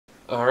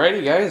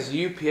Alrighty guys,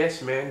 the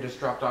UPS man just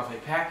dropped off a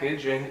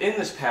package, and in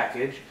this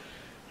package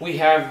we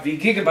have the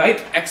Gigabyte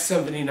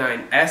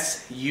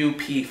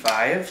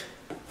X79S-UP5.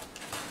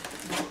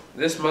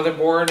 This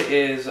motherboard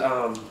is,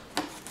 well,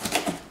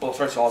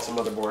 first of all, it's a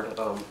motherboard,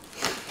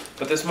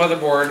 but this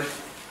motherboard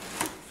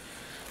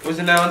was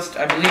announced,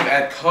 I believe,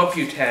 at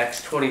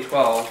Computex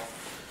 2012,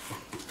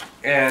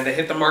 and it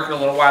hit the market a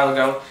little while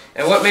ago.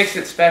 And what makes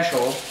it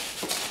special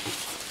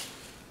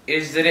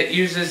is that it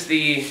uses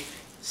the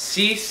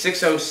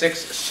C606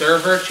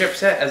 server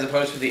chipset as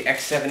opposed to the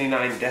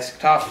X79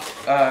 desktop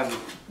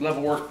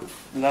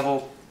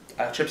level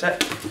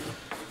chipset.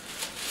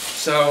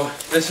 So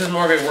this is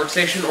more of a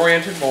workstation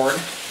oriented board.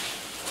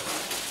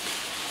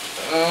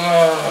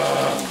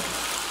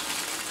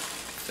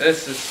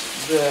 This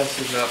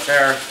is not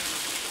fair.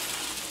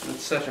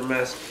 It's such a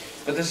mess.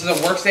 But this is a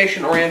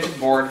workstation oriented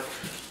board,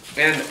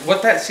 and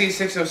what that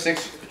C606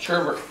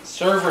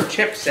 server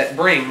chipset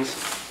brings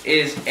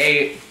is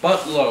a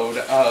buttload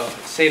of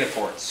SATA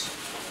ports.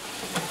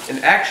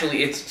 And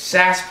actually it's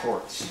Sas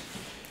ports.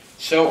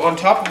 So on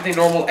top of the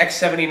normal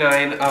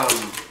X79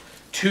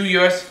 two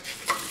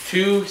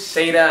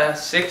SATA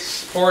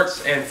 6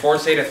 ports and 4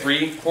 SATA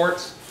 3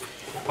 ports,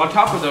 on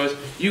top of those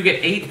you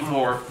get 8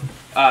 more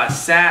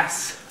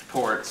Sas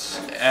ports,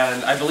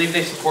 and I believe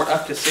they support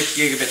up to 6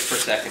 gigabits per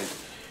second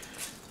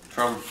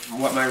from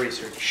what my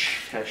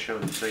research has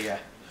shown. So yeah,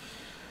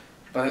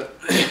 but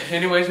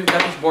anyways, we've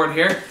got this board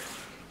here.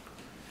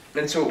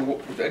 And so,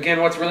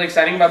 again, what's really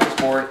exciting about this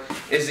board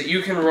is that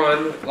you can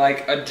run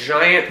like a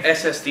giant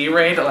SSD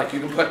RAID. Like, you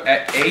can put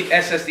 8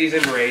 SSDs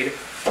in RAID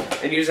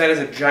and use that as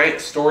a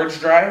giant storage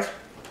drive,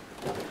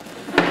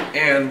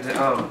 and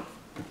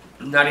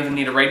not even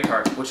need a RAID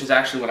card, which is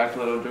actually what I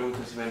plan on doing with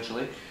this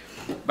eventually.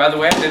 By the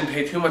way, I didn't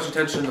pay too much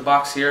attention to the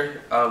box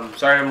here.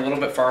 Sorry, I'm a little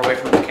bit far away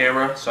from the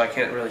camera, so I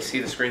can't really see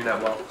the screen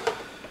that well.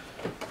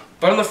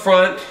 But on the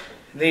front,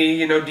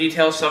 they,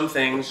 detail some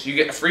things. You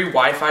get a free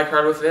Wi-Fi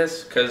card with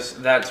this, because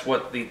that's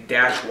what the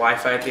dash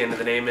Wi-Fi at the end of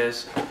the name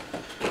is.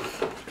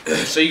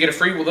 So you get a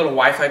free little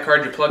Wi-Fi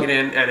card, you plug it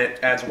in, and it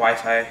adds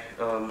Wi-Fi.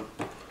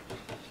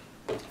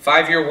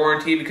 5-year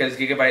warranty, because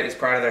Gigabyte is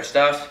proud of their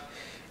stuff.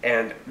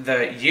 And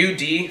the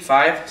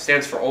UD5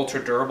 stands for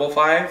Ultra Durable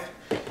 5.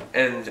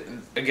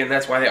 And again,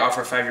 that's why they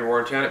offer a 5-year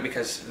warranty on it,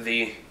 because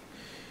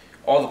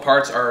all the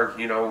parts are,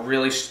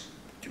 really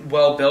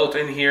well built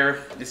in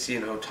here. It's,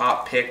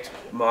 top picked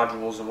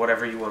modules and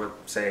whatever you want to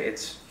say.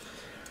 It's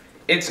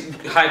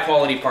high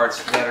quality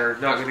parts that are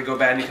not going to go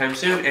bad anytime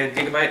soon, and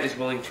Gigabyte is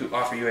willing to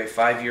offer you a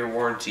 5-year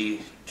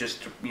warranty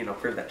just to,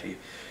 prove that to you.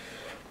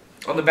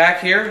 On the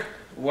back here,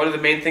 one of the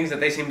main things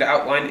that they seem to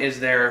outline is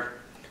their,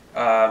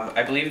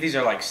 I believe these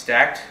are like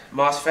stacked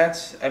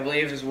MOSFETs, I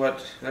believe is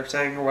what they're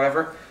saying or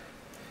whatever.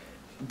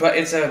 But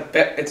it's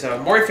a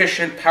more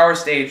efficient power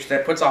stage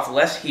that puts off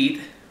less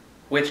heat,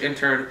 which in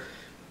turn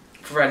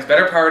provides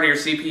better power to your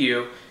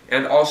CPU,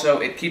 and also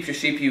it keeps your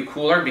CPU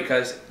cooler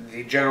because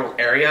the general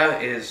area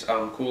is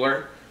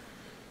cooler.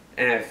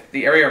 And if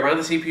the area around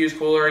the CPU is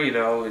cooler,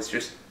 it's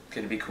just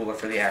going to be cooler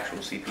for the actual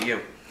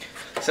CPU.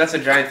 So that's a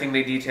giant thing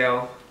they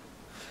detail.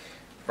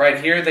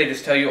 Right here, they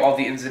just tell you all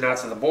the ins and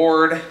outs of the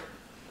board,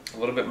 a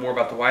little bit more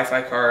about the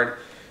Wi-Fi card.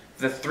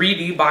 The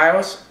 3D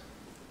BIOS,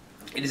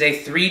 it is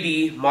a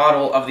 3D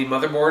model of the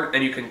motherboard,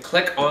 and you can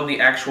click on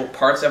the actual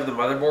parts of the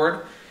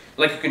motherboard.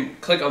 Like, you can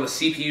click on the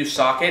CPU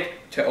socket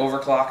to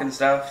overclock and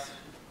stuff.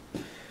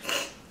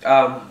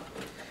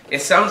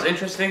 It sounds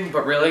interesting,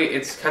 but really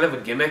it's kind of a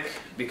gimmick,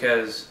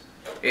 because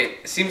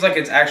it seems like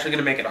it's actually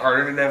going to make it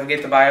harder to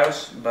navigate the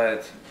BIOS,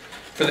 but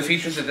for the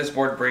features that this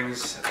board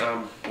brings,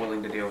 I'm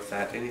willing to deal with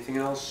that. Anything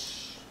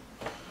else?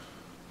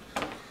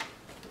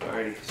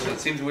 Alrighty, so it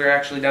seems we're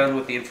actually done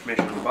with the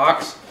information in the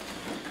box.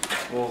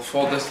 We'll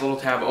fold this little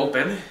tab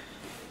open.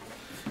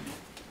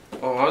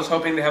 Oh, I was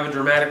hoping to have a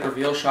dramatic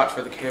reveal shot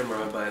for the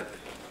camera, but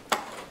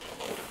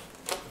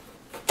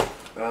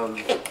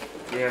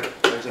yeah,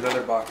 there's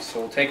another box. So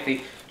we'll take the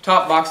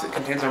top box that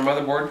contains our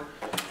motherboard,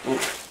 we'll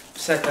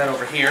set that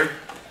over here,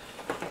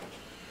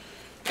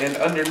 and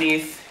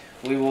underneath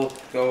we will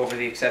go over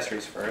the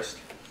accessories first.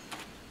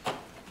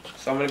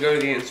 So I'm going to go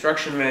to the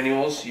instruction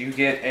manuals. You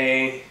get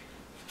a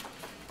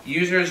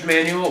user's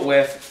manual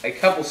with a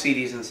couple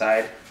CDs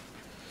inside.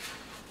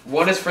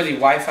 One is for the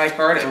Wi-Fi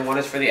card, and one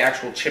is for the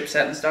actual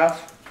chipset and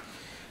stuff.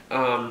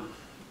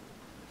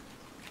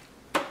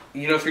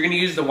 If you're going to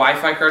use the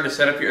Wi-Fi card to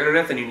set up your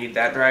internet, then you need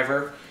that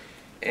driver.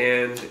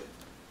 And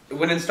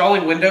when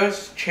installing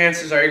Windows,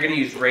 chances are you're going to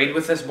use RAID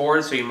with this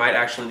board, so you might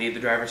actually need the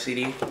driver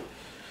CD.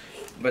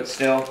 But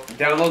still,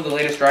 download the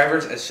latest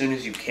drivers as soon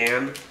as you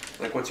can.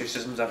 Like, once your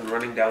system's up and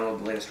running, download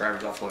the latest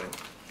drivers offline.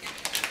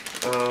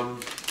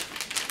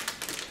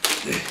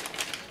 We've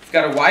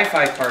got a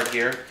Wi-Fi card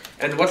here.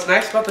 And what's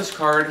nice about this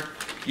card,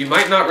 you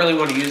might not really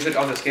want to use it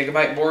on this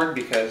Gigabyte board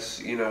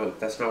because,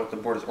 that's not what the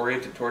board is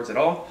oriented towards at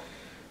all.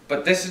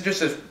 But this is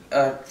just a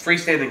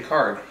freestanding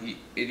card.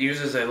 It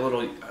uses a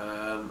little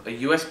a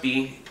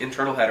USB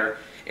internal header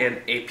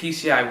and a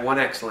PCI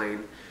 1X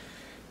lane.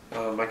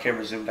 My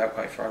camera zoomed out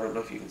quite far, I don't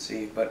know if you can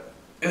see, but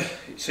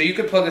so you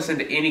could plug this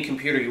into any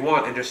computer you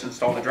want and just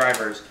install the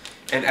drivers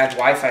and add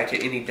Wi-Fi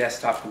to any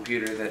desktop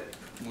computer that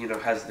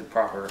has the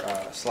proper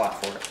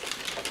slot for it.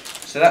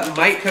 So that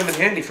might come in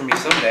handy for me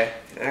someday,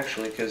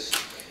 actually, because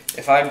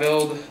if I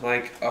build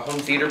like a home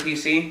theater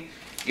PC,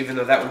 even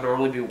though that would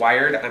normally be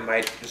wired, I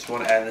might just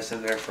want to add this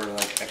in there for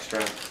like extra,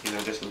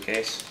 just in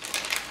case.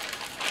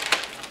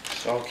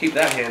 So I'll keep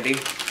that handy.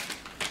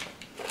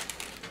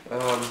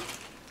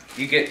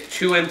 You get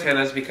 2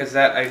 antennas because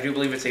I do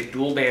believe it's a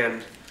dual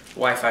band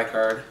Wi-Fi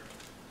card.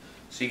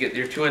 So you get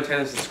your 2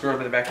 antennas that screw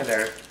onto the back of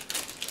there.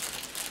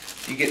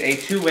 You get a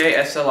 2-way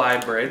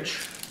SLI bridge.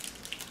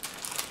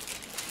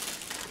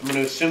 I'm going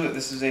to assume that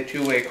this is a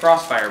 2-way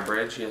crossfire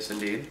bridge. Yes,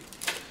 indeed.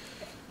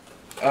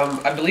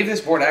 I believe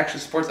this board actually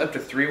supports up to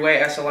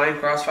 3-way SLI and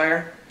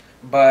crossfire,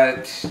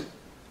 but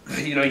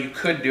you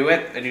could do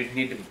it, and you'd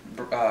need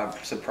to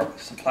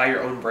supply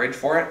your own bridge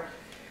for it.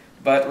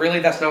 But really,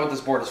 that's not what this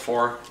board is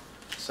for,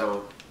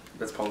 so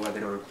that's probably why they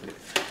don't include it.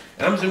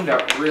 And I'm zoomed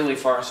out really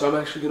far, so I'm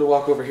actually going to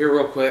walk over here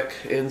real quick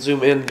and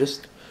zoom in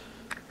just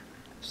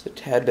a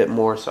tad bit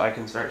more so I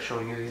can start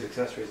showing you these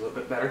accessories a little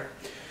bit better.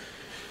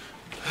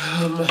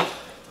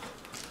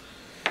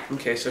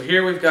 Okay, so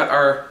here we've got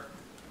our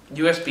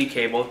USB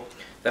cable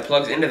that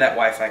plugs into that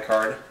Wi-Fi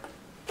card,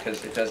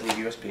 because it does need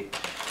USB.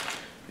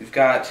 We've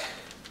got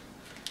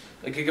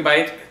a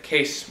Gigabyte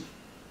case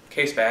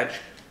badge,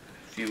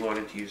 if you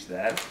wanted to use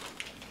that.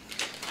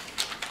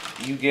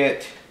 You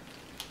get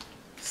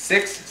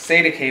 6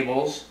 SATA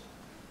cables,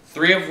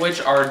 3 of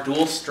which are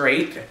dual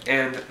straight,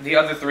 and the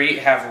other 3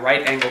 have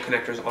right angle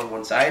connectors on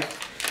one side.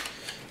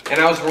 And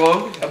I was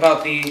wrong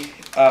about the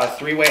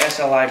 3-way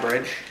SLI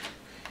bridge.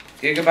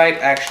 Gigabyte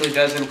actually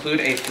does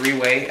include a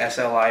 3-way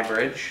SLI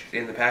bridge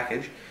in the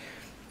package.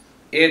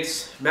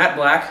 It's matte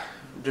black,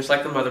 just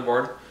like the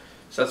motherboard,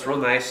 so that's real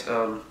nice.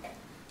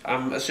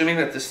 I'm assuming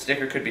that this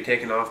sticker could be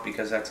taken off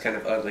because that's kind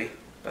of ugly,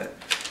 but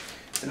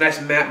it's a nice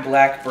matte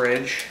black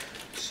bridge,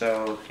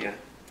 so yeah.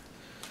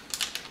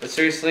 But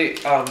seriously,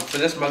 for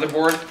this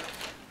motherboard,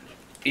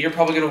 you're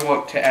probably going to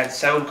want to add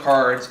sound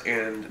cards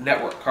and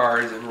network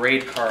cards and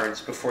RAID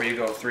cards before you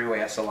go 3-way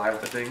SLI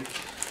with the thing.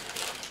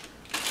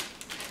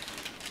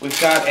 We've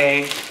got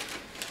a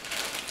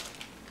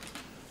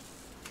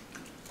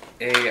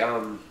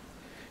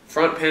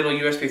front panel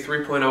USB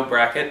 3.0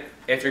 bracket.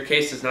 If your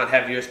case does not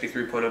have USB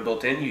 3.0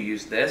 built in, you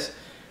use this.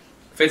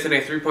 Fits in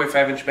a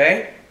 3.5-inch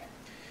bay.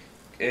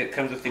 It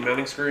comes with the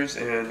mounting screws,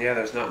 and yeah,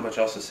 there's not much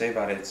else to say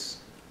about it. It's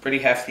pretty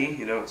hefty,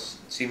 it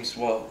seems,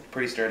 well,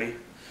 pretty sturdy.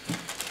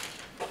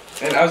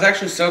 And I was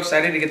actually so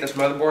excited to get this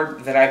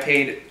motherboard that I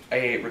paid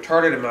a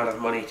retarded amount of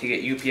money to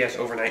get UPS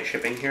overnight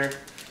shipping here.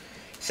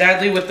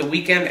 Sadly, with the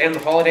weekend and the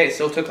holiday, it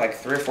still took like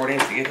 3 or 4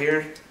 days to get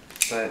here,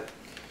 but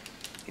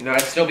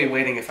I'd still be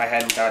waiting if I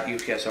hadn't got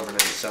UPS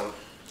overnight, so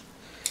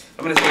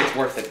I'm going to say it's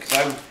worth it, because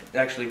I'm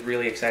actually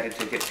really excited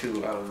to get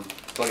to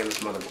plug in this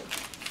motherboard.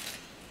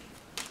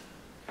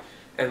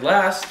 And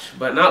last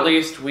but not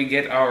least, we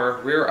get our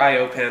rear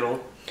I/O panel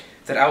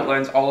that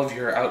outlines all of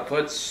your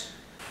outputs.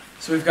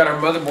 So we've got our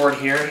motherboard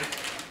here.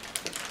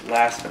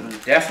 Last but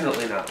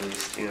definitely not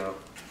least,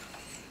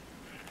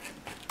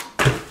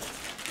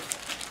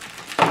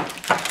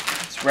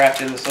 it's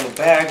wrapped in this little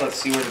bag.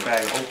 Let's see where the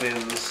bag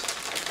opens.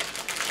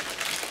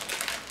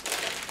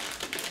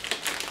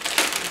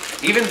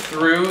 Even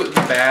through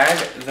the bag,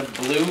 the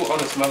blue on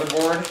this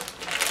motherboard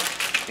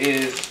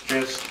is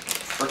just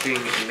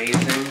freaking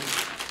amazing.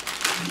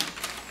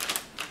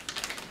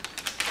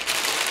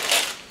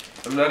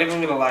 I'm not even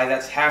going to lie,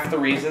 that's half the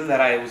reason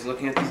that I was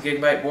looking at these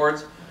Gigabyte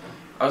boards.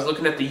 I was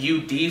looking at the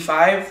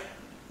UD5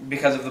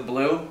 because of the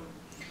blue,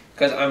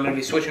 because I'm going to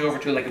be switching over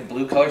to like a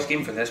blue color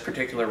scheme for this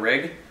particular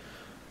rig.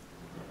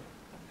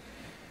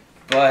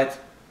 But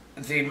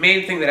the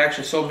main thing that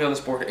actually sold me on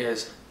this board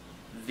is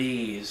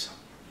these.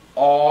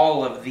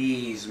 All of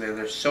these, man.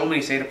 There's so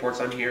many SATA ports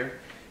on here.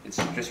 It's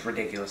just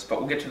ridiculous, but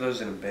we'll get to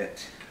those in a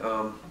bit.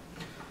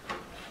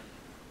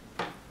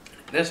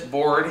 This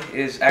board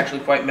is actually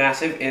quite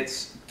massive.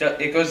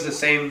 It goes the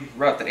same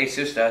route that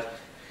Asus does.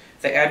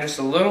 They add just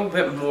a little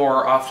bit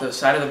more off to the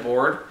side of the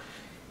board,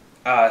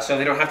 so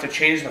they don't have to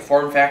change the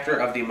form factor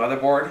of the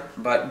motherboard,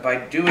 but by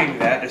doing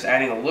that, just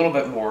adding a little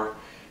bit more,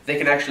 they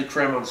can actually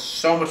cram on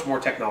so much more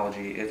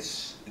technology.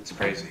 It's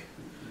crazy.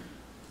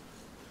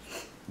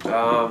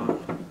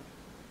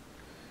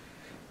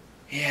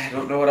 Yeah, I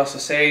don't know what else to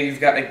say. You've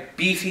got a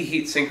beefy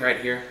heatsink right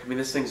here. I mean,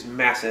 this thing's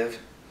massive.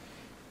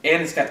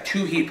 And it's got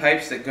 2 heat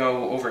pipes that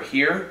go over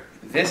here.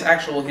 This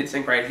actual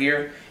heatsink right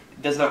here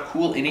does not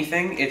cool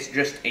anything. It's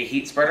just a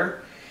heat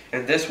spreader.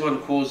 And this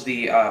one cools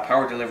the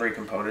power delivery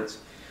components.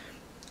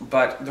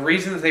 But the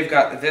reason that they've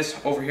got this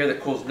over here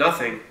that cools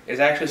nothing is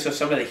actually so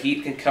some of the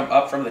heat can come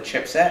up from the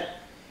chipset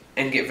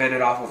and get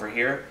vented off over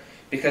here.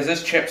 Because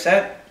this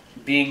chipset,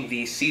 being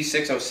the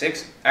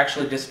C606,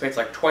 actually dissipates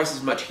like twice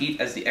as much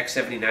heat as the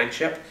X79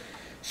 chip.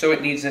 So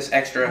it needs this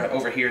extra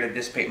over here to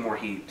dissipate more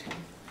heat.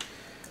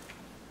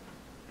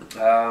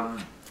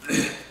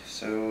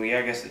 So yeah,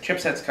 I guess the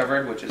chipset's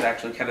covered, which is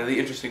actually kind of the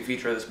interesting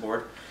feature of this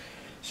board.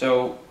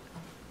 So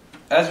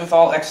as with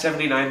all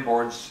X79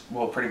 boards,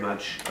 well, pretty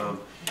much,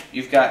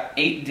 you've got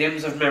 8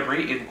 DIMMs of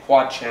memory in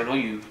quad channel.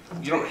 You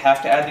don't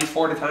have to add these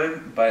 4 at a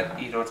time, but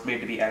it's made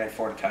to be added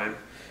 4 at a time.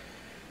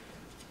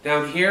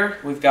 Down here,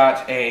 we've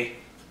got a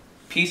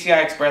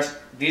PCI Express.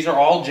 These are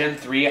all Gen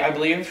 3, I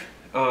believe.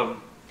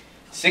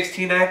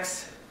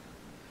 16X,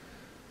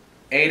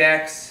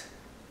 8X,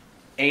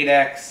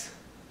 8X,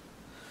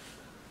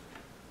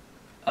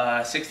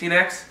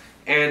 16X,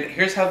 and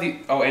here's how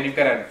and you've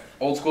got an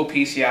old school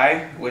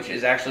PCI, which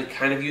is actually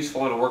kind of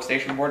useful on a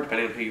workstation board,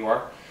 depending on who you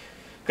are.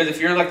 Because if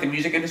you're in like the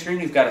music industry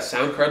and you've got a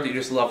sound card that you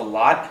just love a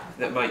lot,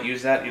 that might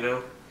use that,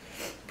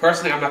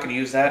 Personally, I'm not going to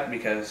use that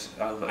because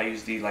I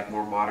use the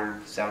more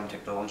modern sound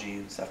technology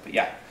and stuff, but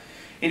yeah.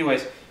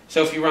 Anyways,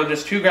 so if you run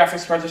just 2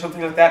 graphics cards or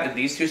something like that in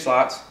these 2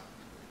 slots,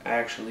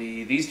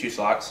 actually these 2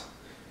 slots,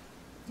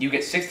 you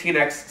get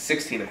 16X,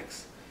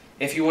 16X.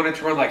 If you wanted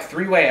to run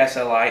 3-way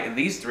SLI in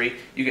these 3,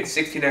 you get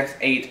 16X,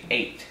 8,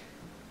 8.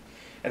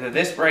 And then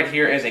this right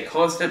here is a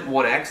constant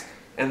 1X,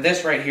 and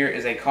this right here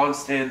is a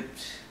constant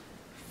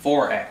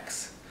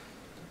 4X.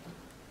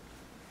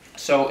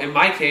 So in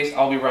my case,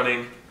 I'll be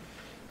running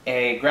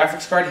a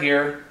graphics card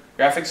here,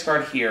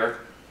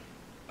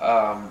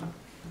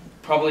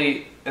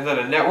 probably, and then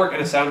a network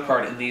and a sound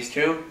card in these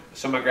 2.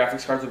 So my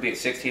graphics cards will be at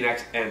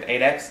 16X and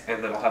 8X,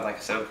 and then I'll have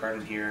a sound card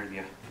in here, and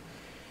yeah.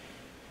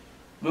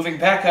 Moving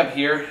back up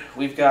here,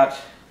 we've got,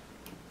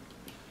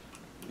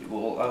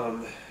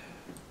 we'll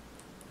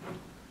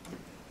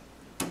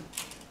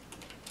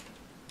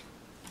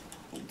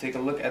take a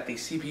look at the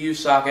CPU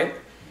socket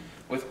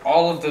with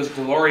all of those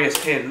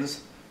glorious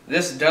pins.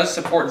 This does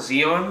support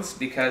Xeons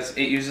because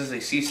it uses a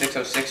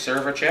C606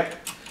 server chip.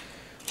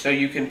 So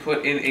you can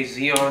put in a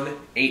Xeon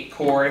 8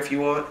 core if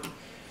you want.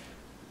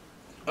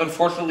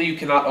 Unfortunately, you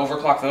cannot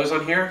overclock those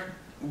on here.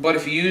 But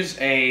if you use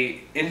a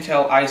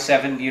Intel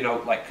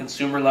i7,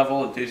 consumer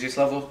level, enthusiast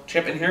level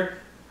chip in here,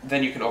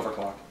 then you can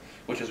overclock,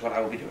 which is what I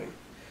will be doing.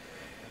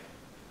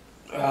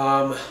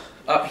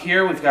 Up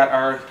here, we've got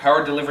our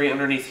power delivery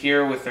underneath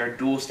here with our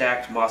dual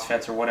stacked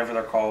MOSFETs or whatever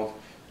they're called.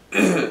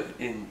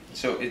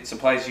 So it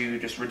supplies you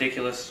just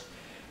ridiculous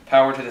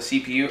power to the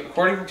CPU.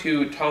 According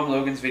to Tom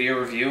Logan's video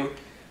review,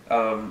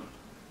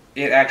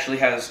 it actually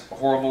has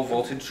horrible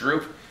voltage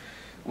droop,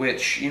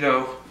 which,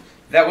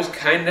 that was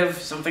kind of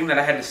something that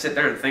I had to sit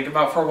there and think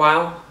about for a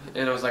while,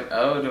 and I was like,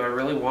 oh, do I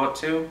really want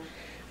to?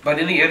 But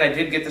in the end, I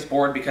did get this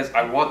board because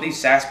I want these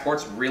Sas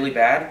ports really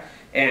bad,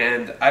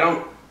 and I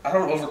don't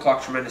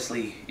overclock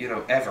tremendously,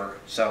 ever,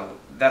 so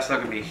that's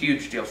not going to be a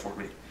huge deal for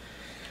me.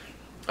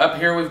 Up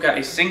here, we've got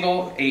a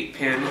single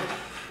 8-pin,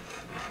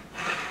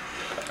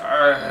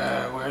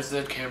 where's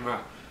the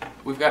camera?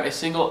 We've got a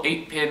single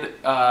 8-pin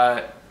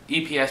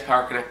EPS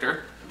power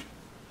connector.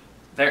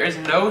 There is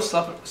no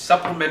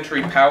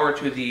supplementary power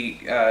to the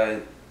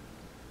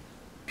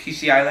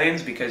PCI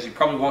lanes because you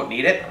probably won't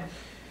need it.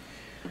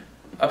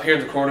 Up here in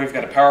the corner, we've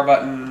got a power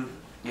button,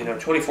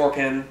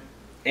 24-pin,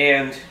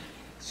 and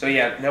so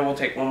yeah, now we'll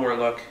take one more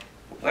look.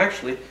 Well,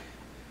 actually,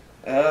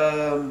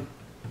 let's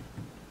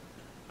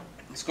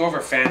go over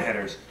fan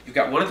headers. You've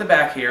got one at the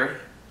back here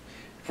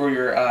for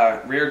your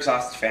rear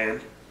exhaust fan.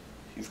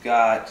 You've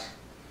got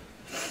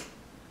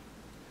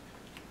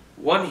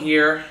one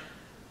here,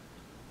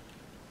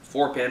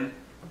 4-pin,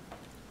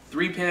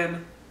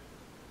 3-pin,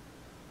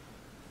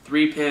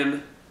 3-pin,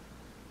 and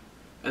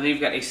then you've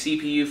got a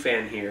CPU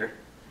fan here.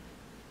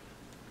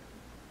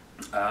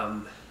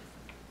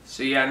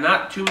 So yeah,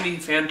 not too many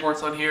fan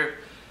ports on here,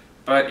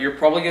 but you're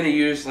probably going to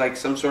use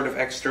some sort of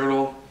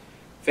external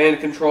fan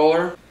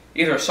controller.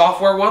 Either a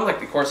software one,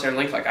 like the Corsair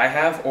Link like I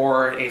have,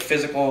 or a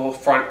physical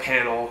front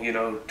panel,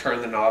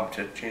 turn the knob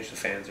to change the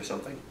fans or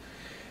something.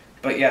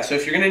 But yeah, so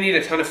if you're going to need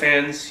a ton of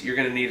fans, you're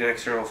going to need an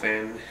external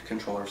fan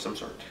controller of some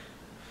sort.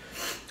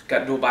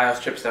 Got dual BIOS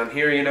chips down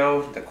here,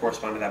 that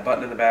correspond to that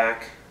button in the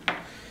back.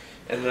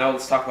 And now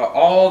let's talk about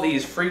all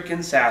these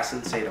freaking Sas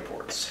and Sata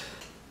ports.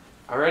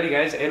 Alrighty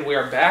guys, and we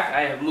are back.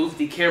 I have moved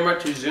the camera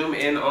to zoom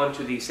in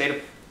onto the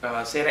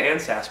Sata and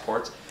Sas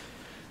ports.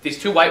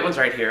 These 2 white ones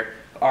right here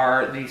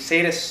are the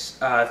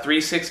SATA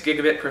 36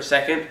 gigabit per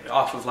second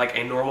off of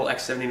a normal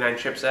X79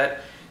 chipset.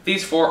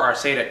 These 4 are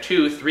SATA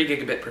 2 3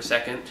 gigabit per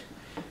second.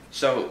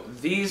 So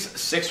these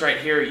 6 right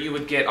here you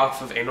would get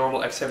off of a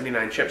normal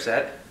X79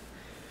 chipset.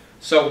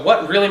 So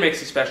what really makes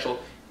these special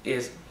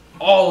is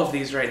all of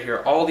these right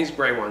here, all these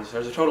gray ones.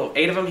 There's a total of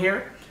 8 of them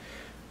here.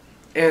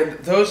 And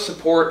those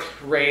support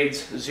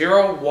RAIDs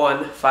 0,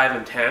 1, 5,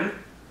 and 10.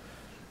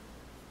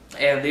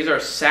 And these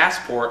are Sas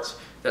ports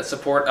that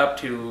support up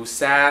to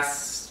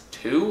SAS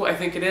 2, I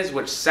think it is,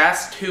 which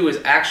SAS 2 is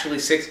actually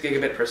 6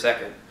 gigabit per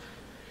second.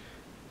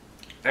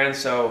 And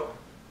so,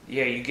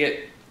 yeah, you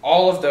get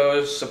all of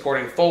those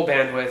supporting full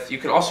bandwidth. You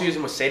can also use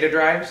them with SATA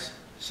drives.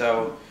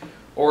 So,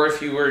 or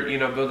if you were,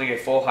 building a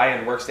full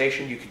high-end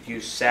workstation, you could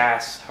use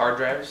SAS hard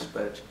drives.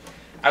 But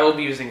I will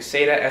be using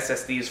SATA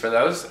SSDs for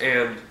those,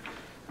 and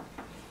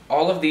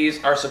all of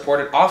these are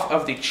supported off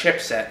of the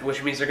chipset,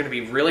 which means they're going to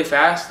be really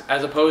fast,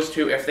 as opposed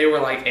to if they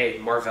were like a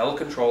Marvell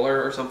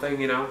controller or something,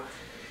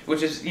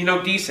 which is,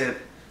 decent,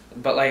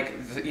 But like,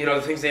 you know,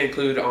 the things they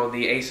include on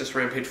the Asus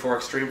Rampage 4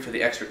 Extreme for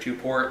the extra 2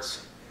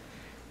 ports,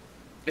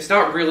 it's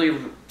not really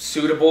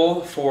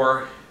suitable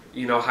for,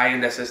 you know,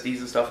 high-end SSDs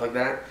and stuff like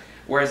that.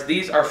 Whereas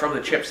these are from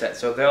the chipset,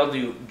 so they'll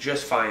do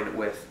just fine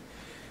with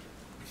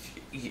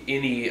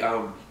any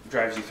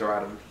drives you throw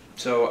at them.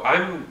 So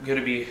I'm going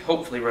to be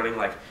hopefully running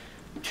like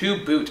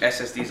 2 boot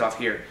SSDs off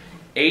here,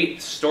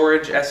 8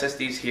 storage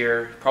SSDs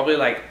here, probably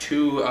like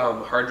 2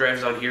 hard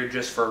drives on here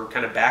just for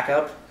kind of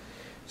backup.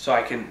 So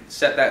I can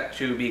set that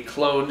to be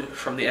cloned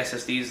from the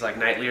SSDs like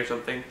nightly or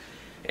something,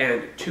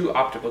 and 2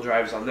 optical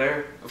drives on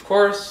there. Of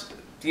course,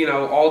 you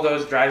know, all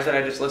those drives that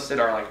I just listed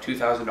are like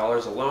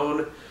 $2,000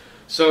 alone.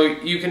 So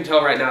you can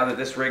tell right now that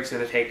this rig's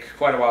going to take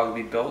quite a while to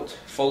be built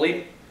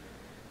fully.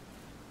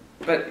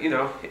 But, you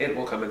know, it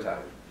will come in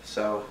time.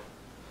 So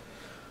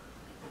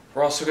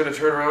we're also going to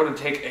turn around and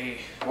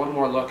take one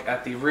more look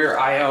at the rear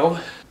I/O.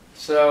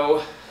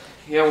 So,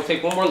 yeah, we'll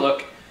take one more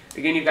look.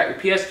 Again, you've got your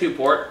PS2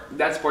 port.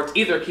 That supports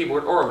either a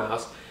keyboard or a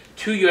mouse.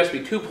 2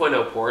 USB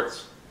 2.0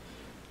 ports.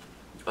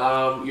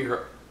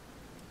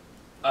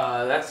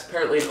 That's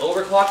apparently an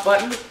overclock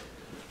button.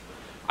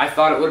 I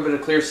thought it would have been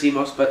a clear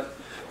CMOS, but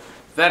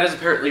that is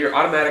apparently your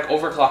automatic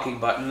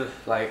overclocking button.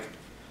 Like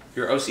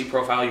your OC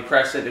profile, you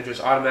press it, it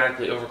just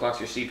automatically overclocks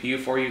your CPU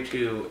for you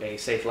to a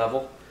safe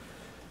level.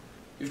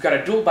 You've got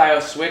a dual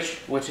BIOS switch,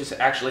 which is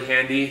actually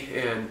handy,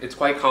 and it's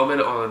quite common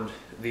on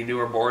the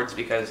newer boards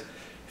because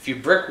if you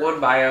brick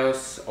one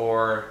BIOS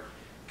or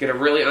get a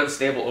really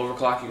unstable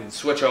overclock, you can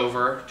switch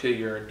over to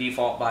your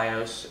default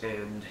BIOS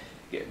and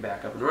get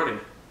back up and running.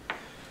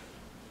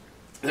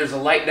 There's a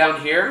light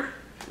down here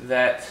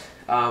that,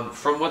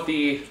 from what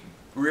the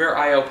rear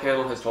I/O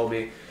panel has told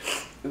me,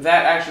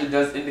 that actually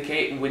does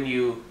indicate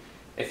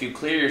if you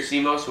clear your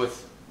CMOS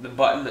with the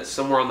button that's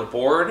somewhere on the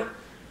board,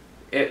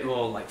 it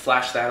will like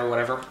flash that or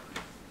whatever.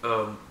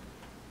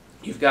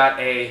 You've got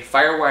a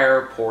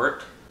FireWire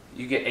port.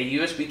 You get a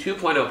USB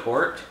 2.0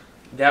 port.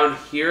 Down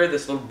here,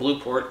 this little blue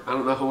port, I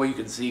don't know how well you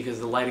can see because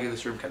the lighting in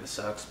this room kind of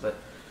sucks, but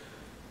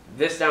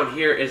this down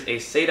here is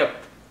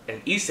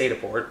an eSATA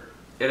port,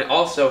 and it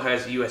also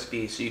has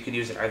USB, so you can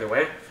use it either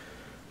way.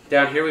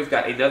 Down here we've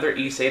got another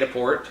eSATA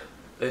port.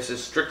 This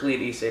is strictly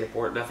an eSATA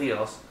port, nothing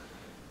else.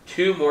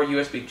 2 more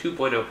USB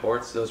 2.0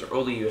 ports. Those are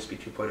only USB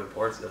 2.0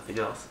 ports, nothing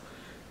else.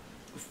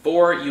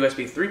 4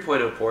 USB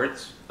 3.0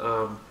 ports.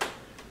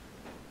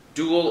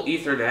 Dual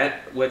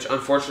Ethernet, which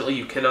unfortunately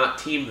you cannot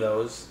team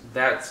those.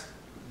 That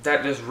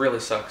just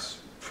really sucks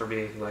for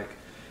me. Like,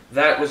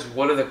 that was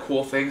one of the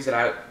cool things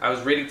that I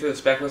was reading through the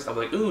spec list. I'm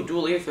like, ooh,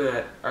 dual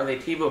Ethernet, are they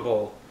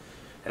teamable?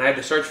 And I had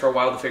to search for a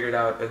while to figure it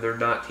out, and they're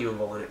not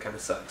teamable, and it kind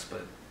of sucks.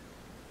 But,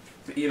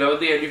 you know, in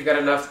the end, you've got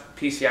enough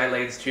PCI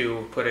lanes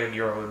to put in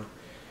your own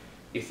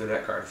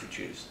Ethernet card if you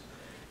choose.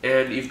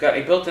 And you've got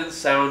a built-in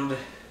sound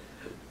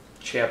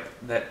chip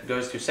that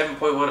goes to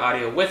 7.1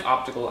 audio with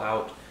optical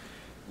out.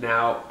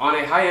 Now, on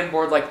a high-end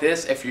board like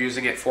this, if you're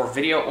using it for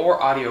video or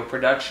audio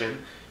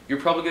production, you're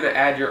probably going to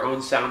add your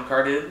own sound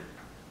card in.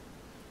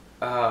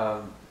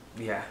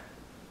 Yeah.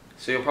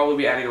 So you'll probably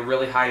be adding a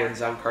really high-end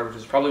sound card, which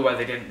is probably why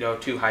they didn't go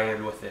too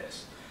high-end with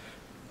this.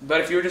 But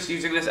if you were just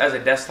using this as a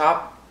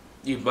desktop,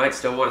 you might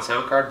still want a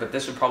sound card, but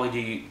this would probably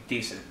be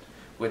decent,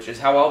 which is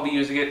how I'll be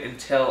using it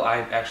until I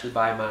actually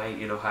buy my,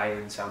 you know,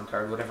 high-end sound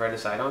card, whatever I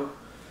decide on.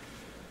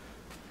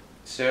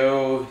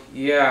 So,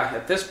 yeah,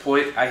 at this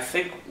point, I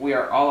think we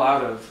are all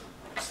out of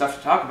stuff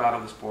to talk about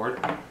on this board.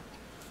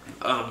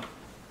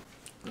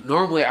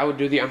 Normally, I would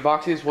do the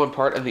unboxing as one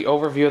part and the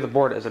overview of the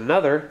board as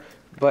another,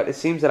 but it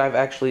seems that I've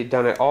actually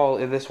done it all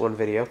in this one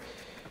video.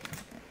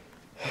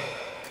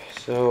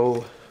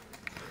 So,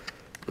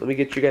 let me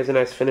get you guys a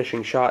nice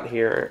finishing shot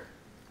here.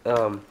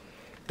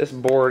 This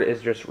board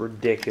is just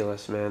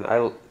ridiculous, man.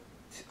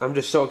 I'm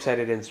just so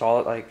excited to install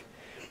it. Like,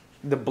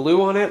 the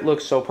blue on it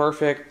looks so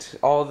perfect.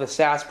 All the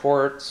Sas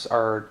ports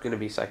are going to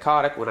be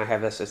psychotic when I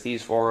have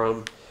SSDs for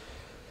them.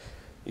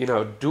 You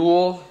know,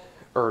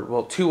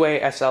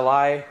 two-way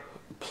SLI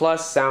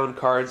plus sound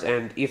cards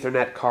and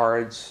Ethernet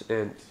cards.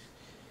 And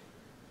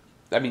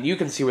I mean, you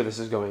can see where this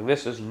is going.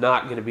 This is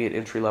not going to be an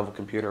entry-level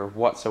computer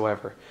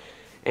whatsoever.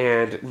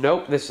 And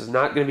nope, this is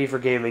not going to be for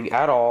gaming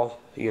at all.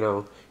 You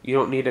know, you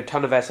don't need a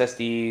ton of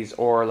SSDs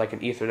or like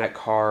an Ethernet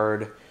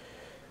card.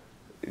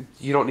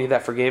 You don't need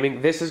that for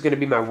gaming. This is going to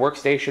be my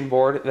workstation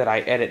board that I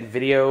edit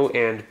video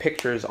and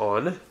pictures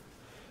on,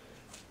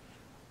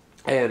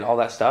 and all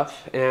that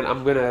stuff. And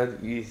I'm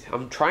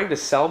trying to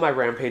sell my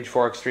Rampage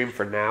 4 Extreme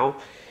for now,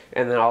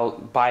 and then I'll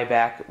buy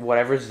back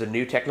whatever's the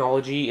new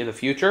technology in the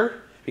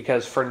future,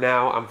 because for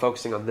now I'm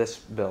focusing on this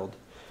build.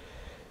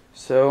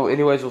 So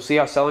anyways, we'll see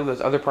how selling those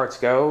other parts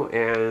go,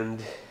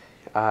 and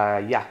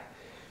yeah.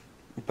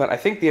 But I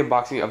think the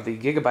unboxing of the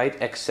Gigabyte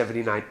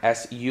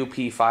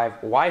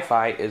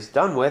X79S-UP5-WIFI is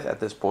done with at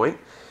this point.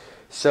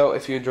 So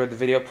if you enjoyed the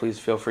video, please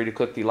feel free to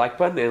click the like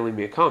button and leave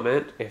me a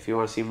comment. If you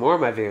want to see more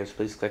of my videos,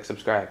 please click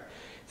subscribe.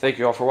 Thank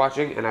you all for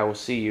watching, and I will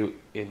see you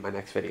in my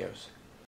next videos.